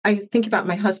I think about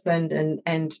my husband and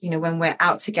when we're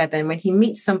out together and when he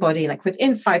meets somebody, like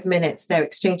within 5 minutes, they're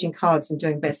exchanging cards and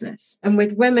doing business. And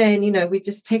with women, we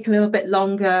just take a little bit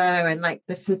longer, and like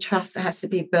there's some trust that has to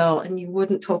be built, and you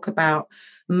wouldn't talk about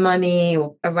money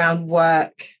or around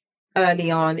work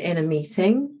early on in a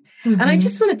meeting. And I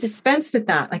just want to dispense with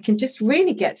that. I can just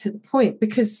really get to the point,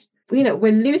 because,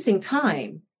 we're losing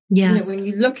time. Yes. When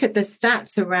you look at the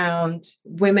stats around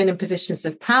women in positions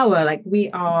of power, like we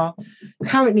are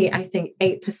currently, I think,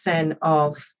 8%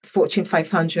 of Fortune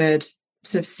 500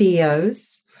 sort of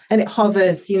CEOs. And it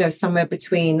hovers, somewhere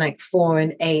between like 4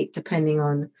 and 8, depending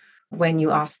on when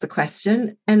you ask the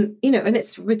question. And, and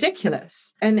it's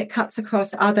ridiculous. And it cuts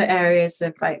across other areas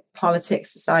of like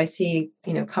politics, society,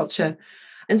 culture.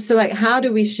 And so, like, how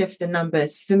do we shift the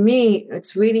numbers? For me,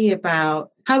 it's really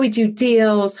about how we do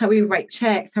deals, how we write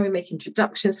checks, how we make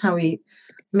introductions, how we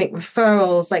make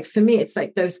referrals. Like, for me, it's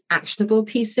like those actionable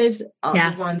pieces are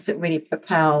the ones that really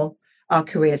propel our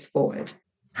careers forward.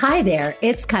 Hi there,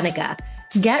 it's Kanika.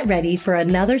 Get ready for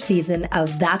another season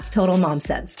of That's Total Mom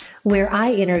Sense, where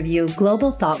I interview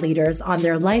global thought leaders on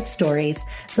their life stories,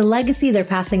 the legacy they're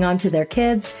passing on to their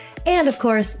kids, and of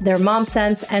course, their mom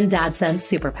sense and dad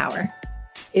sense superpower.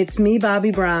 It's me,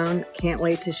 Bobby Brown. Can't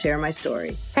wait to share my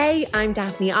story. Hey, I'm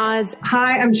Daphne Oz.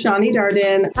 Hi, I'm Shani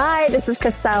Darden. Hi, this is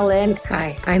Christelle Lynn.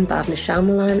 Hi, I'm Bob Michelle.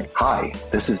 Hi,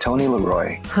 this is Tony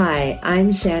Leroy. Hi,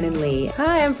 I'm Shannon Lee.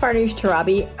 Hi, I'm Farnoosh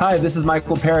Tarabi. Hi, this is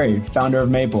Michael Perry, founder of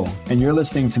Maple, and you're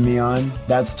listening to me on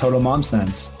That's Total Mom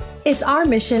Sense. It's our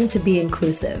mission to be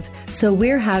inclusive, so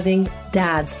we're having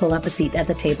dads pull up a seat at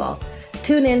the table.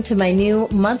 Tune in to my new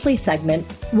monthly segment,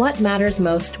 What Matters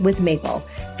Most with Maple,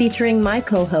 featuring my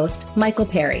co-host, Michael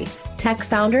Perry, tech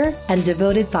founder and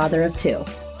devoted father of 2.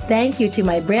 Thank you to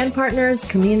my brand partners,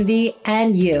 community,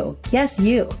 and you, yes,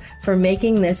 you, for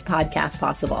making this podcast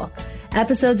possible.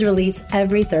 Episodes release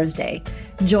every Thursday.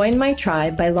 Join my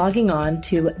tribe by logging on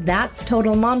to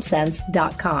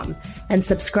thatstotalmomsense.com and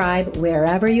subscribe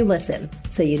wherever you listen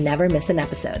so you never miss an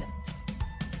episode.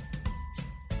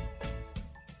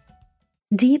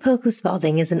 Poku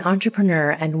Spalding is an entrepreneur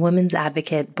and women's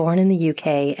advocate born in the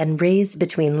UK and raised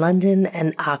between London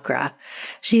and Accra.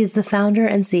 She is the founder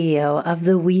and CEO of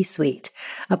the We Suite,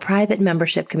 a private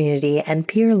membership community and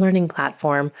peer learning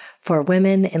platform for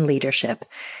women in leadership.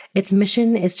 Its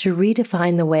mission is to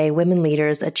redefine the way women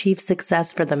leaders achieve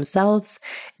success for themselves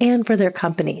and for their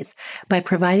companies by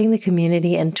providing the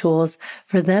community and tools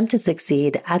for them to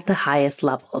succeed at the highest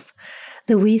levels.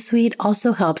 The We Suite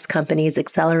also helps companies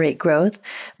accelerate growth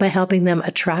by helping them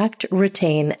attract,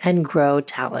 retain, and grow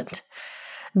talent.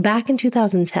 Back in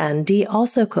 2010, Dee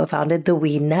also co-founded the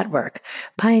We Network,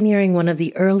 pioneering one of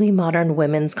the early modern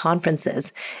women's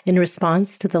conferences in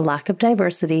response to the lack of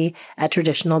diversity at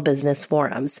traditional business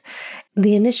forums.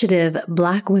 The initiative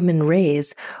Black Women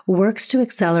Raise works to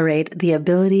accelerate the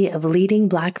ability of leading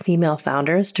Black female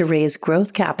founders to raise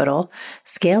growth capital,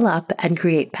 scale up, and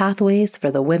create pathways for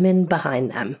the women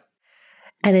behind them.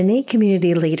 An innate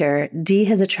community leader, Dee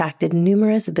has attracted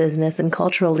numerous business and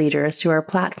cultural leaders to her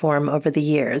platform over the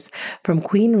years, from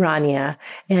Queen Rania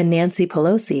and Nancy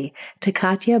Pelosi to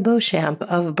Katya Beauchamp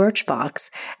of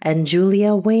Birchbox and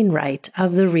Julia Wainwright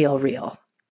of The Real Real.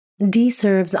 Dee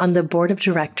serves on the board of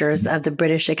directors of the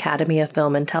British Academy of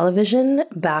Film and Television,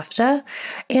 BAFTA,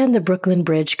 and the Brooklyn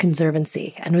Bridge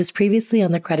Conservancy, and was previously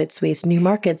on the Credit Suisse New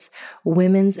Markets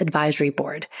Women's Advisory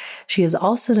Board. She is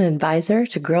also an advisor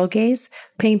to Girl Gaze,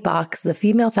 Paintbox, the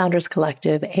Female Founders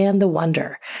Collective, and The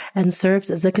Wonder, and serves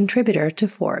as a contributor to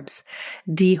Forbes.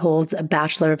 Dee holds a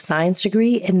Bachelor of Science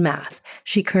degree in math.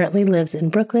 She currently lives in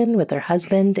Brooklyn with her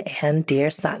husband and dear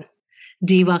son.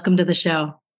 Dee, welcome to the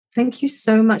show. Thank you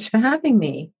so much for having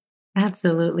me.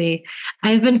 Absolutely.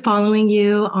 I've been following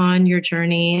you on your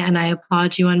journey, and I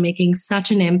applaud you on making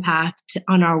such an impact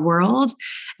on our world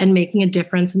and making a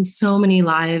difference in so many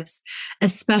lives,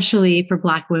 especially for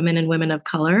Black women and women of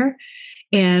color.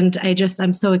 And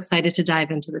I'm so excited to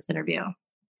dive into this interview.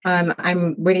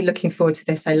 I'm really looking forward to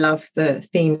this. I love the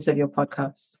themes of your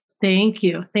podcast. Thank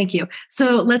you. Thank you.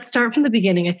 So let's start from the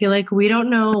beginning. I feel like we don't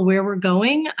know where we're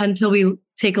going until we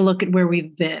take a look at where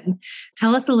we've been.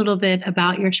 Tell us a little bit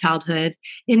about your childhood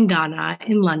in Ghana,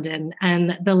 in London,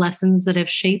 and the lessons that have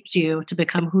shaped you to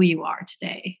become who you are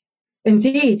today.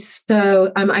 Indeed.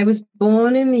 So I was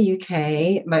born in the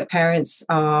UK. My parents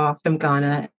are from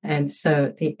Ghana. And so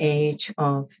at the age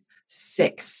of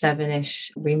 6,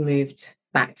 7-ish, we moved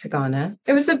back to Ghana.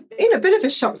 It was a bit of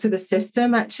a shock to the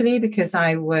system, actually, because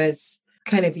I was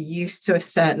kind of used to a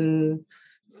certain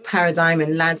paradigm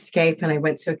and landscape, and I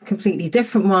went to a completely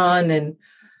different one. And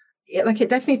it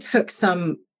definitely took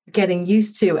some getting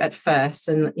used to at first.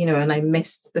 And, and I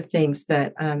missed the things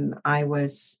that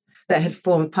that had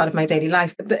formed part of my daily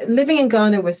life. But living in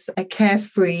Ghana was a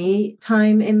carefree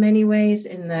time in many ways,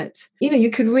 in that,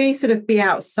 you could really sort of be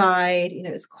outside,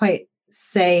 it was quite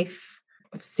safe,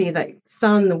 see like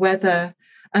sun, the weather.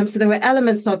 So there were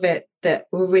elements of it that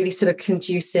were really sort of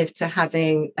conducive to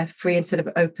having a free and sort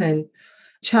of open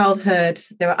childhood.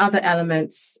 There were other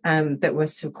elements that were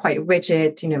sort of quite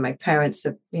rigid. My parents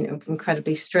are,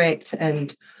 incredibly strict,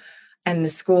 and the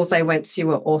schools I went to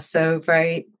were also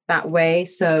very that way.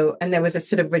 So, and there was a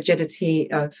sort of rigidity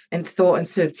in thought and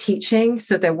sort of teaching.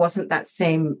 So there wasn't that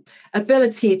same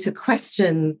ability to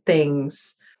question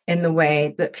things in the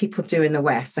way that people do in the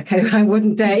West. Like I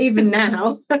wouldn't dare even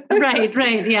now.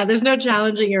 Right. Yeah. There's no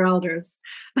challenging your elders.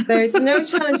 There is no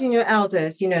challenging your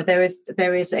elders.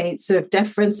 There is a sort of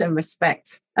deference and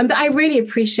respect. And that I really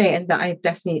appreciate, and that I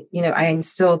definitely, I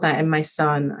instilled that in my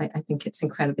son. I think it's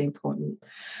incredibly important.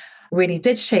 Really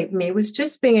did shape me was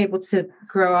just being able to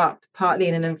grow up partly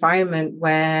in an environment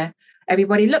where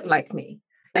everybody looked like me.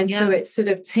 And so it sort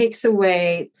of takes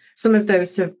away some of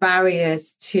those sort of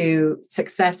barriers to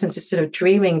success and to sort of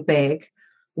dreaming big,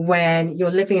 when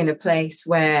you're living in a place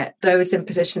where those in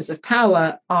positions of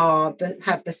power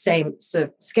have the same sort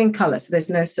of skin color. So there's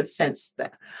no sort of sense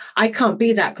that I can't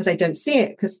be that because I don't see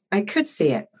it, because I could see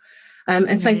it.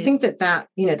 And so I think that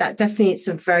definitely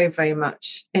sort of very, very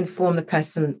much informed the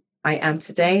person I am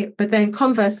today. But then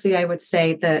conversely, I would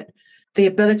say that the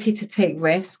ability to take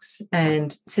risks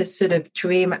and to sort of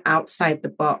dream outside the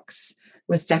box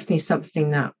was definitely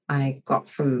something that I got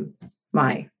from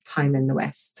my time in the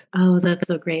West. Oh, that's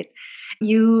so great.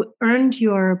 You earned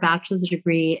your bachelor's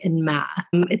degree in math.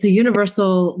 It's a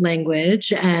universal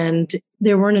language, and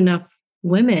there weren't enough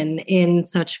women in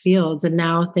such fields. And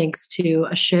now, thanks to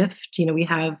a shift, we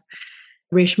have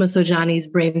Reshma Sojani's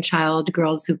brainchild,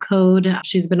 Girls Who Code.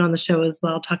 She's been on the show as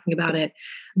well talking about it.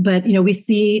 But, we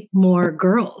see more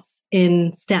girls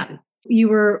in STEM. You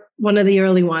were one of the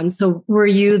early ones. So were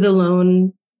you the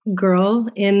lone girl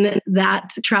in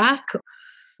that track?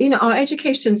 Our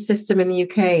education system in the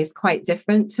UK is quite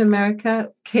different to America.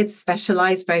 Kids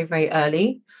specialize very, very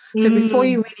early. So before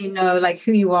you really know like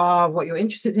who you are, what you're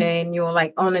interested in, you're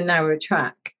like on a narrow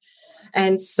track.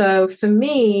 And so for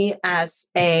me, as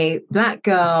a Black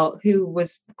girl who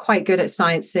was quite good at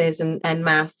sciences and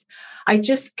math, I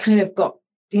just kind of got,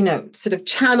 sort of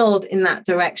channeled in that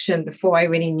direction before I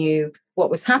really knew what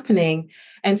was happening.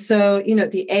 And so,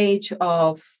 at the age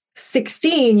of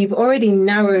 16, you've already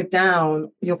narrowed down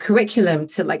your curriculum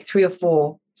to like 3 or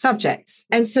 4 subjects.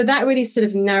 And so that really sort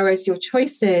of narrows your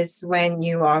choices when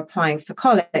you are applying for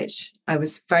college. I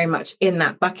was very much in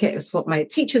that bucket. It's what my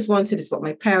teachers wanted, it's what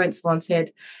my parents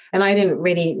wanted. And I didn't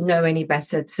really know any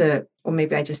better or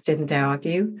maybe I just didn't dare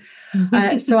argue.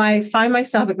 So I find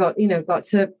myself, I got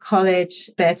to college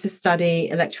there to study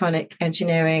electronic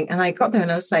engineering. And I got there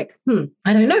and I was like,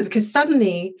 I don't know, because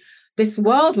suddenly this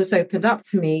world was opened up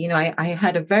to me. I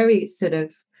had a very sort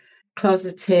of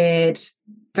closeted,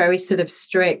 very sort of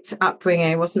strict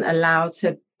upbringing. I wasn't allowed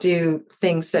to do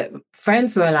things that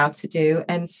friends were allowed to do.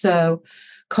 And so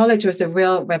college was a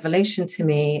real revelation to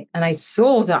me. And I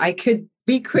saw that I could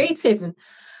be creative.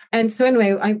 And so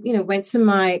anyway, I went to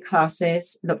my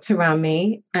classes, looked around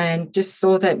me, and just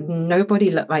saw that nobody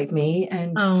looked like me.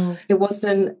 And it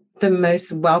wasn't the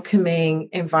most welcoming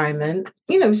environment.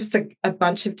 It was just a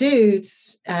bunch of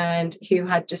dudes and who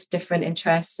had just different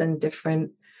interests and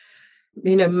different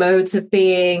modes of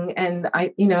being. And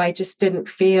I just didn't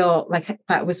feel like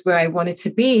that was where I wanted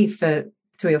to be for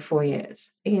 3 or 4 years.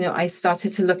 I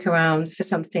started to look around for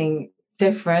something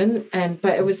different,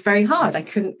 but it was very hard. I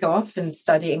couldn't go off and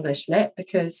study English Lit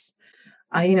because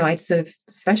I'd sort of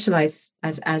specialized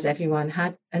as everyone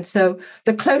had. And so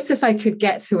the closest I could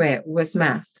get to it was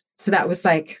math. So that was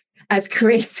like as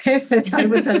creative as I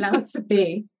was allowed to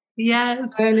be. Yes.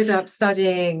 I ended up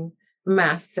studying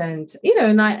math, and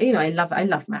I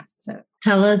love math. So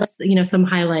tell us, some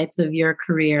highlights of your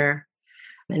career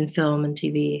in film and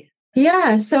TV.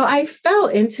 Yeah, so I fell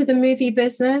into the movie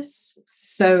business.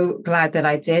 So glad that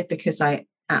I did, because I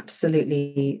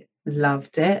absolutely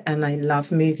loved it, and I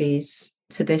love movies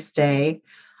to this day.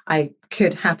 I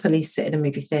could happily sit in a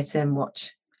movie theater and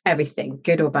watch everything,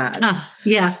 good or bad.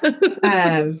 Yeah.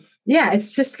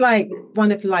 It's just like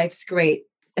one of life's great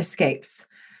escapes.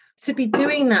 To be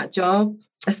doing that job,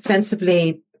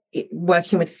 ostensibly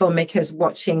working with filmmakers,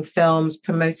 watching films,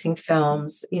 promoting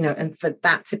films, and for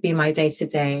that to be my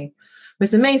day-to-day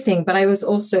was amazing. But I was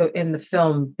also in the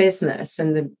film business,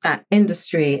 and that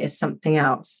industry is something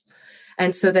else.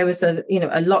 And so there was a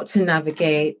lot to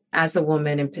navigate as a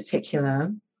woman in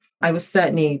particular. I was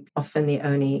certainly often the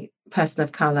only person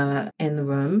of color in the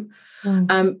room.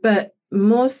 But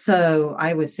more so,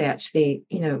 I would say actually,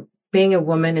 being a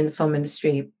woman in the film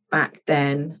industry back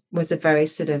then was a very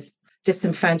sort of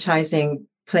disenfranchising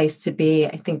place to be.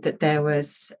 I think that there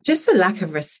was just a lack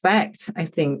of respect, I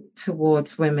think,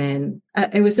 towards women.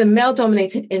 It was a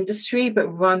male-dominated industry, but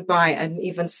run by an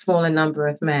even smaller number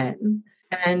of men.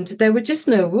 And there were just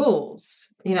no rules.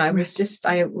 I was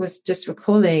just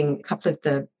recalling a couple of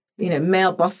the,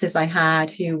 male bosses I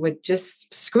had who would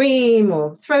just scream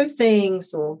or throw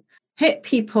things or hit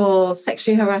people,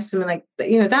 sexually harass them. Like,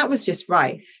 that was just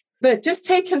rife, but just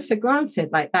taken for granted.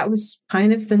 Like that was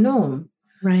kind of the norm.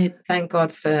 Right. Thank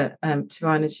God for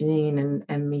Tirana Janine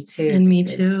and Me Too. And Me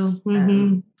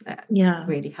Too. Yeah.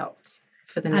 Really helped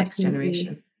for the next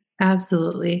generation.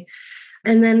 Absolutely.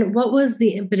 And then what was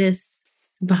the impetus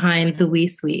behind the We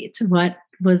Suite? What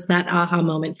was that aha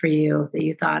moment for you that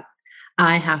you thought,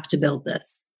 I have to build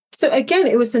this? So again,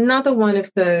 it was another one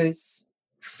of those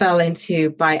fell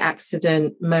into by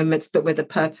accident moments, but with a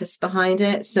purpose behind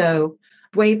it. So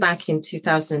way back in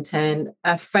 2010,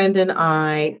 a friend and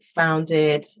I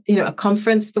founded, a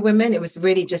conference for women. It was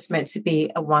really just meant to be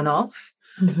a one-off,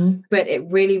 but it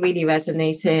really, really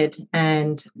resonated.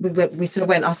 And we sort of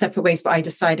went our separate ways, but I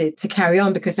decided to carry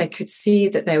on because I could see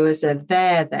that there was a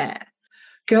there.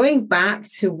 Going back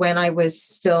to when I was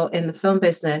still in the film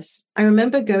business, I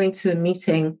remember going to a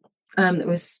meeting that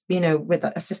was, with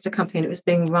a sister company, and it was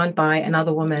being run by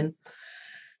another woman.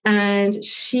 And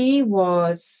she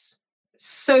was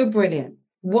so brilliant.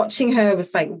 Watching her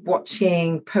was like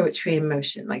watching poetry in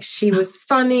motion. Like she was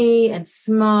funny and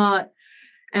smart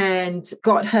and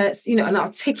got her, an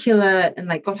articulate and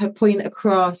like got her point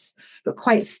across, but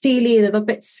quite steely, a little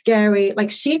bit scary. Like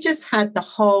she just had the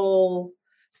whole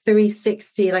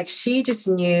 360. Like she just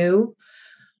knew,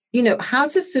 how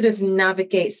to sort of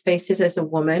navigate spaces as a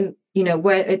woman,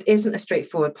 where it isn't a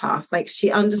straightforward path. Like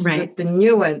she understood the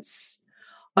nuance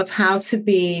of how to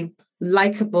be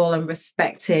likable and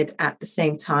respected at the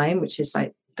same time, which is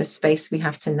like the space we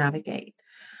have to navigate.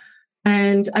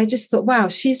 And I just thought, wow,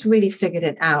 she's really figured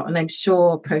it out. And I'm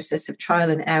sure a process of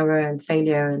trial and error and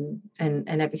failure and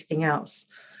everything else.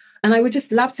 And I would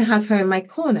just love to have her in my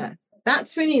corner.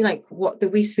 That's really like what the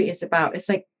We Suite is about. It's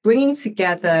like bringing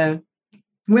together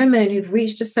women who've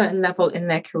reached a certain level in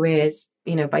their careers,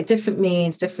 by different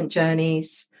means, different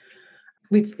journeys.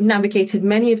 We've navigated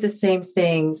many of the same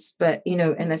things, but,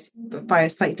 by a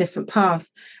slightly different path,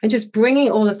 and just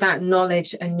bringing all of that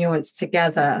knowledge and nuance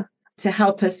together to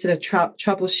help us sort of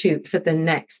troubleshoot for the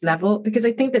next level. Because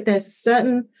I think that there's a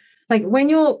certain, like when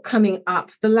you're coming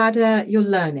up the ladder, you're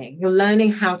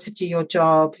learning how to do your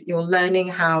job. You're learning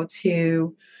how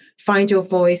to find your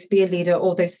voice, be a leader,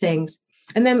 all those things.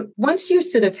 And then once you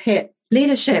sort of hit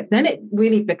leadership, then it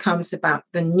really becomes about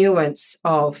the nuance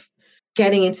of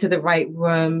getting into the right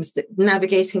rooms,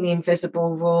 navigating the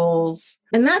invisible rules.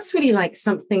 And that's really like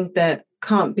something that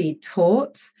can't be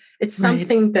taught. It's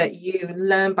something that you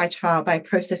learn by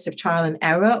process of trial and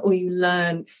error, or you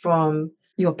learn from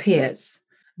your peers.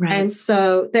 Right. And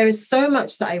so there is so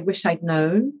much that I wish I'd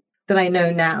known that I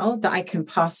know now that I can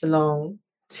pass along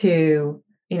to,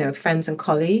 friends and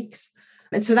colleagues.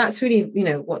 And so that's really,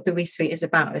 what the We Suite is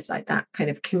about, is like that kind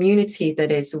of community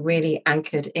that is really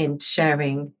anchored in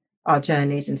sharing our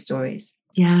journeys and stories.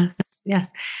 Yes.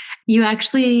 You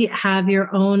actually have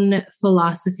your own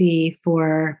philosophy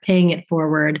for paying it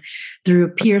forward through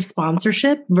peer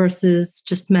sponsorship versus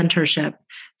just mentorship.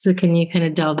 So can you kind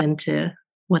of delve into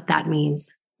what that means?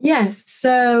 Yes.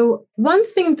 So one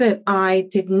thing that I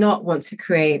did not want to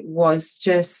create was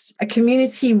just a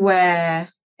community where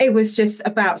it was just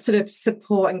about sort of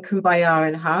support and kumbaya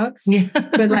and hugs,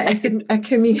 but like a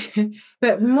community,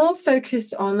 but more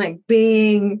focused on like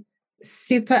being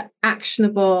super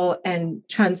actionable and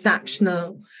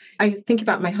transactional. I think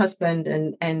about my husband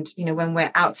and when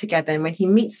we're out together and when he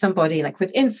meets somebody, like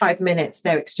within 5 minutes,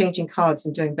 they're exchanging cards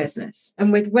and doing business.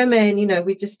 And with women,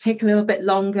 we just take a little bit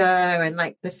longer, and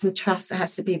like there's some trust that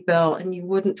has to be built, and you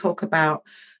wouldn't talk about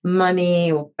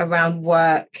money or around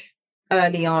work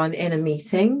early on in a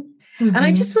meeting. And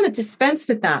I just want to dispense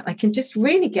with that. I can just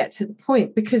really get to the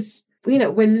point, because,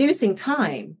 we're losing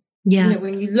time. Yes.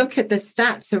 When you look at the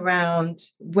stats around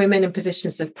women in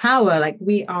positions of power, like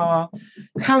we are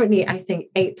currently, I think,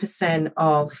 8%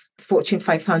 of Fortune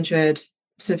 500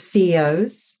 sort of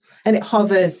CEOs. And it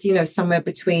hovers, somewhere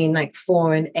between like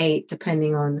 4 and 8,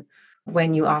 depending on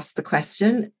when you ask the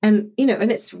question. And,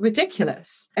 and it's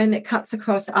ridiculous. And it cuts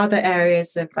across other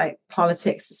areas of like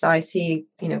politics, society,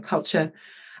 culture.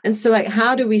 And so like,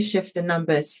 how do we shift the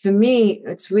numbers? For me,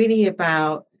 it's really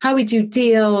about how we do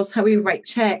deals, how we write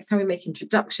checks, how we make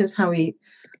introductions, how we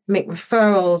make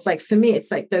referrals. Like for me, it's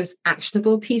like those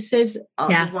actionable pieces are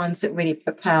the ones that really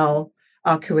propel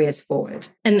our careers forward.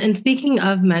 And speaking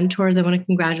of mentors, I want to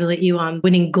congratulate you on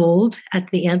winning gold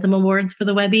at the Anthem Awards for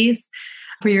the Webbies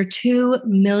for your 2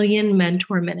 million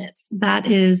mentor minutes.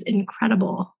 That is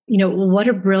incredible. You know, what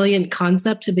a brilliant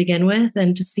concept to begin with,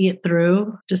 and to see it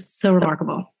through, just so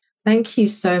remarkable. Thank you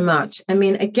so much. I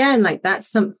mean, again, like that's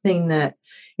something that,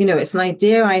 you know, it's an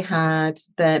idea I had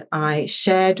that I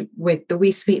shared with the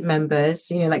We Suite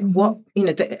members, you know, like what, you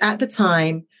know, at the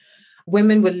time,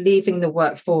 women were leaving the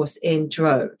workforce in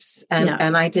droves, and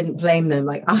I didn't blame them.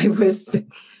 Like I was,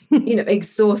 you know,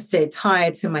 exhausted,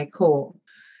 tired to my core.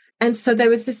 And so there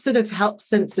was this sort of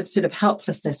sense of sort of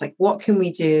helplessness, like what can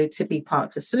we do to be part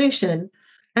of the solution?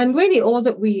 And really all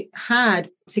that we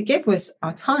had to give was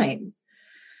our time.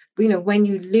 You know, when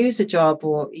you lose a job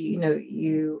or, you know,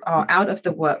 you are out of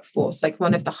the workforce, like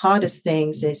one of the hardest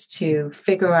things is to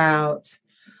figure out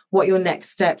what your next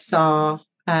steps are.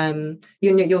 You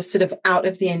know, you're sort of out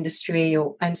of the industry,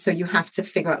 and so you have to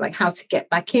figure out like how to get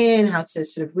back in, how to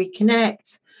sort of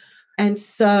reconnect. And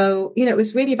so, you know, it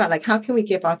was really about like, how can we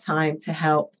give our time to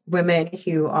help women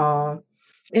who are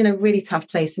in a really tough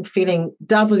place and feeling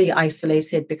doubly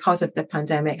isolated because of the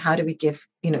pandemic? How do we give,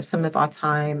 you know, some of our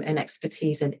time and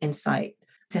expertise and insight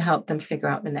to help them figure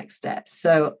out the next steps?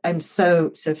 So I'm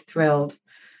so sort of thrilled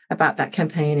about that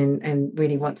campaign and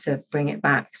really want to bring it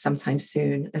back sometime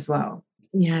soon as well.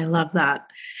 Yeah, I love that.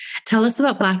 Tell us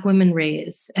about Black Women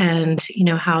Raise, and, you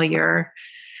know, how you're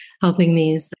helping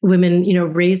these women, you know,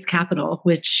 raise capital,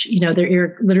 which, you know,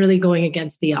 you're literally going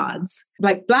against the odds.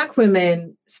 Like Black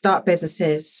women start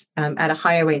businesses at a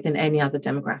higher rate than any other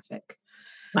demographic.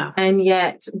 Wow. And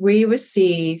yet we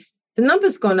receive, the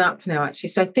number's gone up now, actually.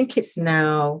 So I think it's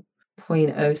now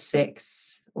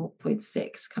 0.06 or 0.6,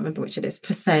 can't remember which it is,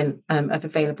 percent of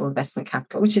available investment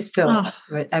capital, which is still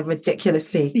a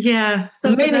ridiculously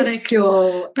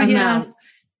minuscule amount. Yes.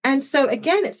 And so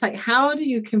again, it's like, how do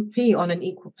you compete on an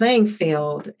equal playing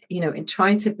field, you know, in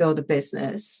trying to build a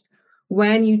business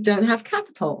when you don't have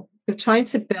capital? You're trying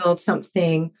to build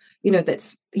something,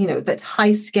 that's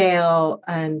high scale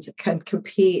and can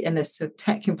compete in this sort of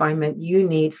tech environment. You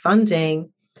need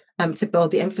funding to build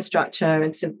the infrastructure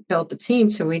and to build the team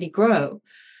to really grow.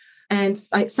 And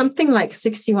something like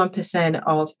 61%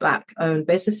 of Black-owned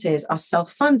businesses are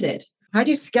self-funded. How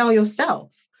do you scale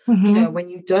yourself? Mm-hmm. You know, when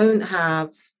you don't have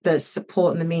the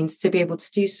support and the means to be able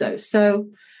to do so. So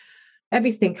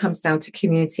everything comes down to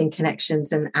community and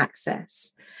connections and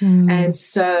access. And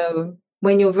so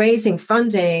when you're raising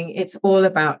funding, it's all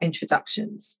about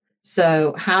introductions.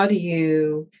 So how do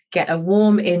you get a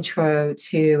warm intro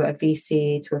to a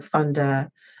VC, to a funder?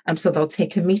 So they'll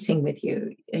take a meeting with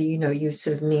you. You know, you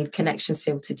sort of need connections to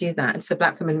be able to do that. And so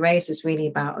Black Women Raise was really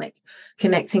about like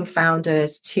connecting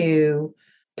founders to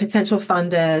potential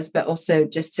funders, but also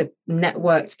just to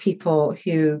network people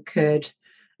who could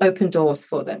open doors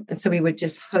for them. And so we would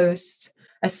just host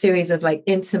a series of like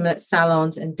intimate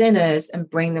salons and dinners and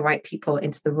bring the right people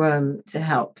into the room to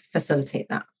help facilitate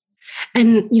that.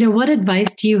 And, you know, what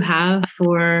advice do you have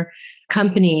for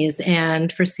companies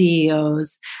and for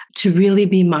CEOs to really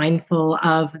be mindful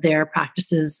of their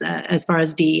practices as far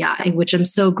as DEI, which I'm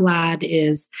so glad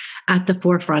is at the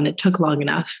forefront? It took long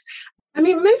enough. I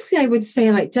mean, mostly I would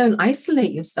say, like, don't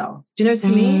isolate yourself. Do you know what I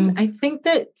mean? I think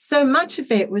that so much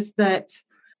of it was that,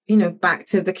 you know, back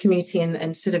to the community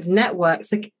and sort of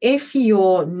networks, like if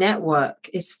your network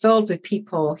is filled with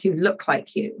people who look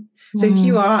like you. So if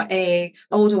you are a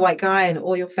older white guy and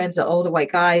all your friends are older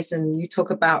white guys and you talk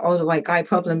about older white guy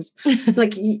problems,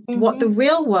 like what the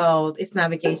real world is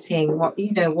navigating, what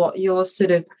your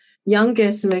sort of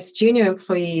youngest, most junior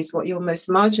employees, what your most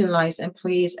marginalized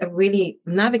employees are really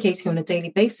navigating on a daily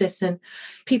basis. And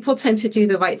people tend to do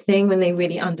the right thing when they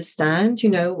really understand, you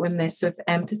know, when there's sort of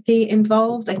empathy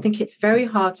involved. I think it's very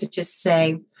hard to just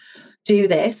say, do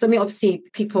this. I mean, obviously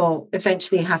people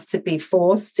eventually have to be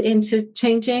forced into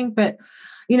changing, but,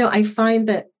 you know, I find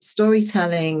that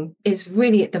storytelling is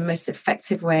really the most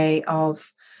effective way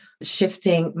of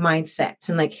shifting mindsets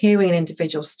and like hearing an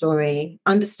individual story,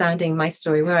 understanding my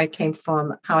story, where I came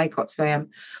from, how I got to where I am.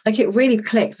 Like it really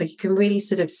clicks. Like you can really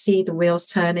sort of see the wheels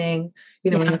turning, you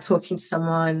know, when you're talking to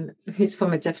someone who's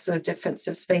from a different sort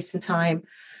of space and time,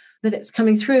 that it's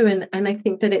coming through. And I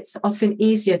think that it's often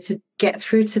easier to get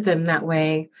through to them that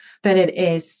way than it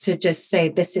is to just say,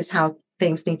 this is how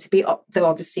things need to be. Though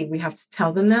obviously we have to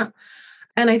tell them that.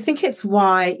 And I think it's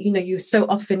why, you so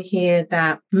often hear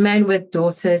that men with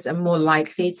daughters are more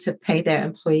likely to pay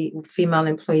their female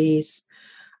employees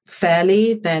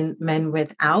fairly than men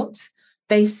without.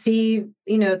 They see,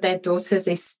 their daughters,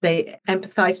 they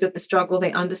empathize with the struggle.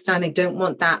 They understand they don't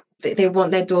want that. They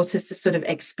want their daughters to sort of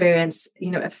experience,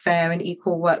 a fair and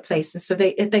equal workplace. And so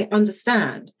they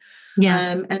understand.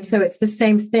 Yes. And so it's the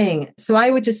same thing. So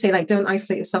I would just say, like, don't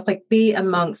isolate yourself, like be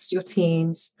amongst your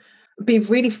teams, be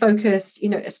really focused,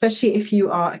 especially if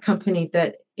you are a company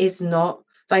that is not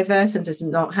diverse and does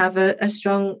not have a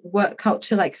strong work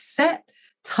culture, like set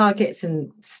targets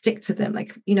and stick to them,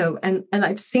 like, and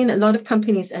I've seen a lot of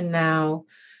companies are now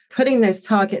putting those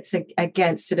targets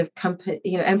against sort of company,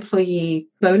 employee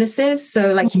bonuses.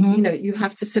 So like, you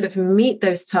have to sort of meet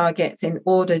those targets in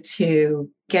order to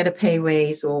get a pay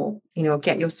raise or,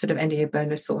 get your sort of end of year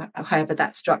bonus or however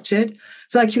that's structured.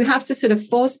 So like you have to sort of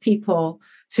force people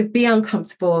to be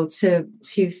uncomfortable, to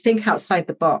think outside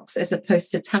the box, as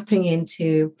opposed to tapping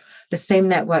into the same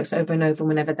networks over and over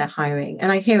whenever they're hiring.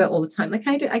 And I hear it all the time. Like,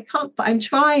 I can't, but I'm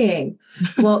trying.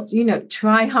 Well,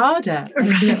 try harder.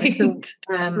 Like, right. So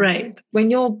right.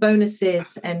 When your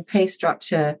bonuses and pay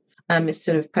structure is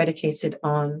sort of predicated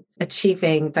on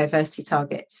achieving diversity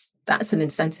targets, that's an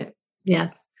incentive.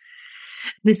 Yes.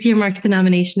 This year marked the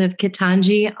nomination of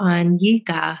Ketanji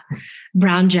Onyeka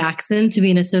Brown-Jackson to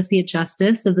be an Associate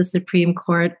Justice of the Supreme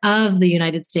Court of the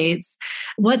United States.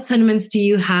 What sentiments do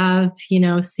you have,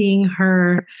 seeing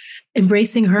her,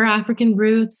 embracing her African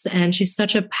roots? And she's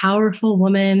such a powerful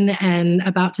woman and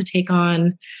about to take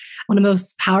on one of the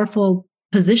most powerful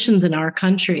positions in our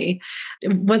country.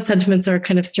 What sentiments are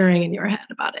kind of stirring in your head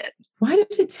about it? Why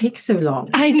did it take so long?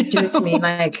 I know. Do you know what I mean?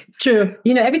 Like, true.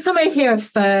 Every time I hear a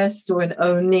first or an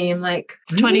only, I'm like,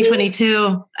 it's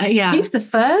 2022. Yeah. She's the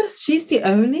first. She's the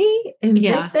only in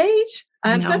this age.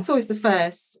 So that's always the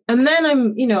first. And then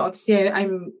I'm, obviously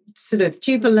I'm sort of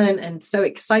jubilant and so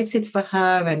excited for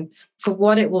her and for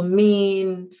what it will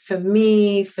mean for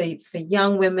me, for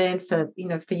young women, for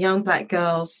young Black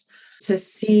girls, to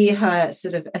see her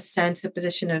sort of ascend to a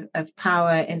position of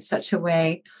power in such a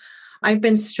way. I've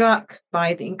been struck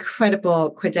by the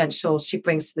incredible credentials she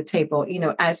brings to the table.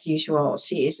 As usual,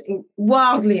 she is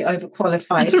wildly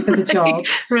overqualified for the job.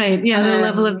 Right. Yeah. The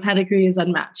level of pedigree is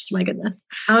unmatched. My goodness.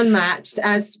 Unmatched,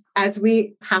 as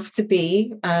we have to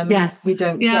be. Yes. We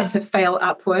don't get to fail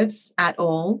upwards at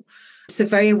all. So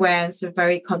very aware and so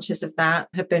very conscious of that.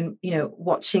 Have been,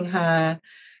 watching her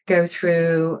go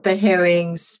through the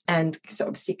hearings and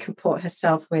obviously comport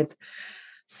herself with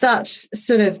such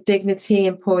sort of dignity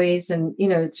and poise and,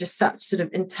 just such sort of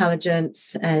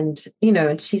intelligence and,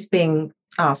 and she's being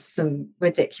asked some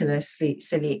ridiculously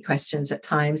silly questions at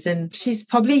times and she's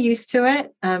probably used to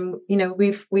it.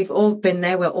 We've all been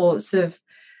there. We're all sort of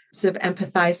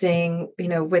empathizing,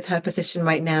 with her position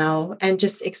right now and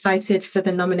just excited for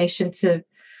the nomination to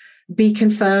be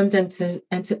confirmed and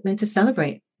to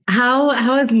celebrate. How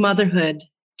has motherhood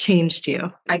changed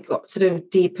you? I got sort of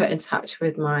deeper in touch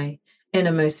with my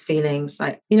innermost feelings.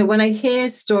 Like, when I hear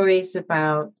stories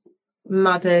about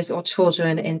mothers or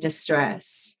children in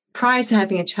distress, prior to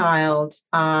having a child,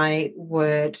 I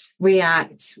would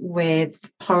react with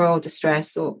horror or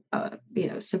distress or,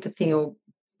 sympathy or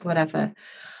whatever.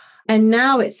 And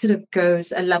now it sort of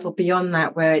goes a level beyond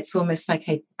that, where it's almost like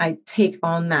I take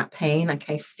on that pain, like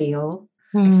I feel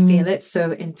it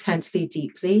so intensely,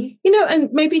 deeply, and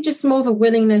maybe just more of a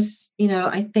willingness,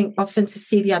 I think often to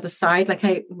see the other side.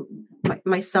 Like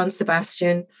my son,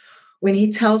 Sebastian, when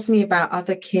he tells me about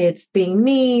other kids being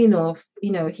mean or,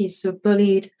 he's so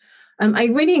bullied, I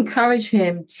really encourage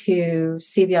him to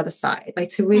see the other side, like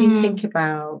to really think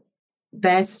about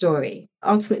their story.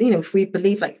 Ultimately, if we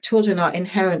believe like children are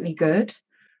inherently good,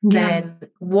 then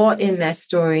what in their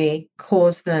story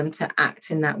caused them to act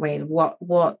in that way?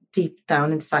 What deep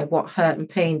down inside, what hurt and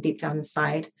pain deep down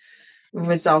inside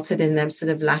resulted in them sort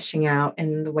of lashing out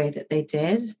in the way that they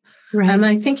did? Right. And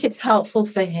I think it's helpful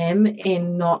for him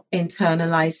in not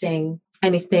internalizing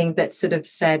anything that's sort of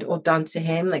said or done to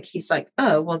him. Like he's like,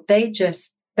 oh, well,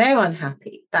 they're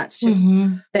unhappy. That's just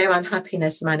their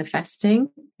unhappiness manifesting.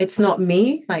 It's not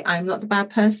me. Like I'm not the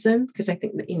bad person, because I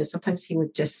think that, sometimes he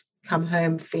would just come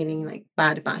home feeling like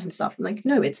bad about himself. I'm like,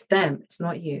 no, it's them. It's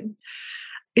not you.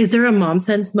 Is there a mom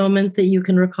sense moment that you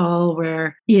can recall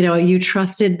where, you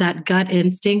trusted that gut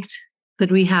instinct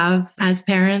that we have as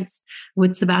parents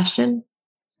with Sebastian?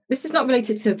 This is not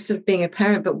related to sort of being a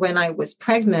parent, but when I was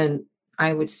pregnant,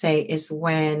 I would say is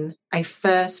when I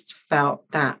first felt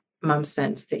that mom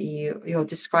sense that you're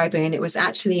describing. And it was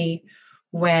actually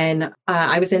when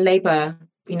I was in labor,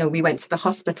 we went to the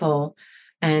hospital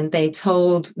And they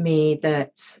told me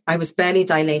that I was barely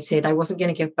dilated. I wasn't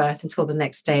going to give birth until the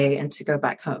next day and to go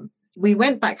back home. We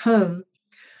went back home.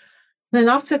 Then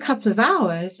after a couple of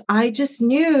hours, I just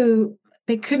knew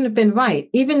they couldn't have been right,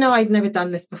 even though I'd never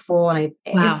done this before. And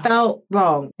it felt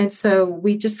wrong. And so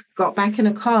we just got back in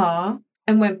a car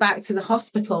and went back to the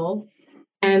hospital.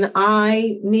 And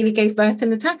I nearly gave birth in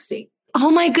the taxi.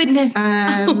 Oh my goodness.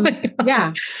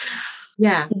 Yeah.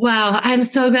 Yeah. Wow. I'm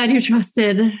so glad you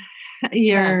trusted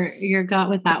your gut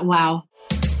with that. Wow.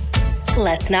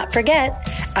 Let's not forget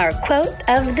our quote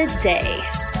of the day.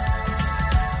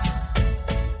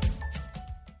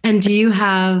 And do you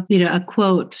have, a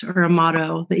quote or a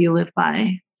motto that you live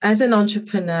by? As an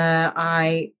entrepreneur,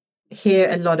 I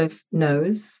hear a lot of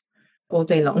no's all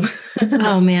day long.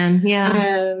 Oh man.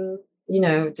 Yeah.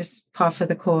 Just par for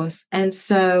the course. And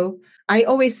so I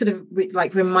always sort of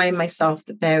remind myself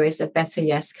that there is a better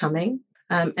yes coming.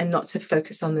 And not to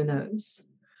focus on the no's.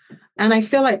 And I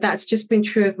feel like that's just been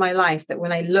true of my life, that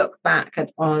when I look back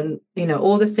on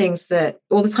all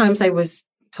the times I was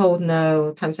told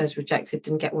no, times I was rejected,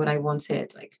 didn't get what I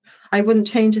wanted, like I wouldn't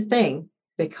change a thing,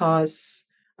 because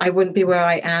I wouldn't be where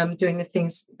I am doing the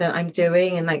things that I'm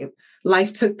doing. And like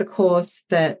life took the course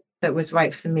that was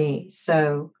right for me.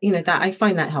 So, that I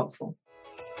find that helpful.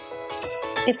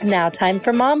 It's now time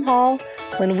for Mom Haul,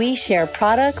 when we share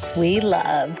products we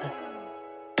love.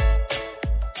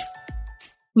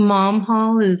 Mom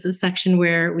Haul is a section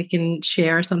where we can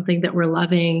share something that we're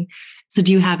loving. So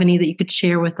do you have any that you could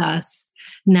share with us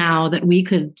now that we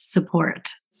could support?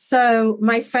 So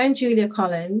my friend Julia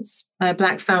Collins, a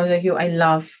Black founder who I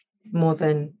love more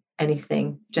than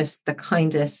anything, just the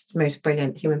kindest, most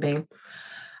brilliant human being.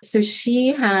 So she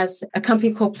has a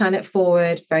company called Planet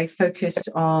Forward, very focused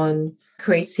on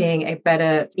creating a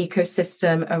better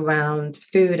ecosystem around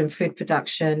food and food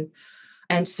production.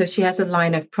 And so she has a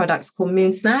line of products called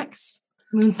Moon Snacks.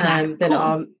 Moon Snacks. That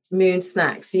are Moon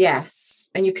Snacks, yes.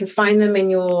 And you can find them in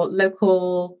your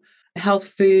local health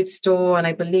food store, and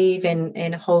I believe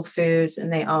in Whole Foods,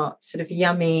 and they are sort of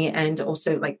yummy and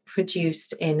also like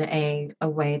produced in a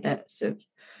way that sort of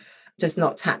does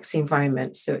not tax the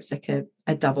environment. So it's like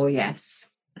a double yes.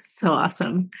 So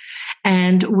awesome.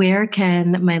 And where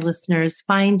can my listeners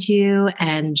find you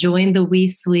and join the We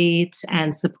Suite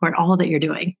and support all that you're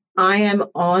doing? I am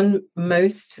on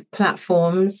most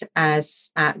platforms as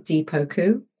at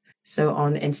Poku. So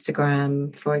on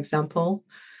Instagram, for example.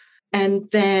 And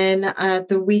then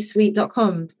the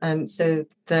wesuite.com. So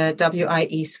the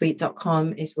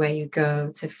wiesuite.com is where you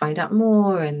go to find out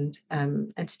more and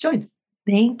to join.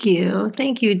 Thank you.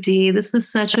 Thank you, Dee. This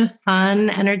was such a fun,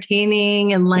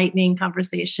 entertaining, enlightening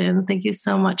conversation. Thank you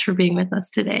so much for being with us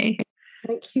today.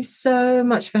 Thank you so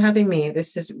much for having me.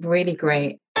 This was really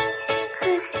great.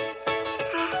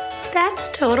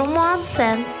 That's total mom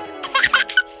sense.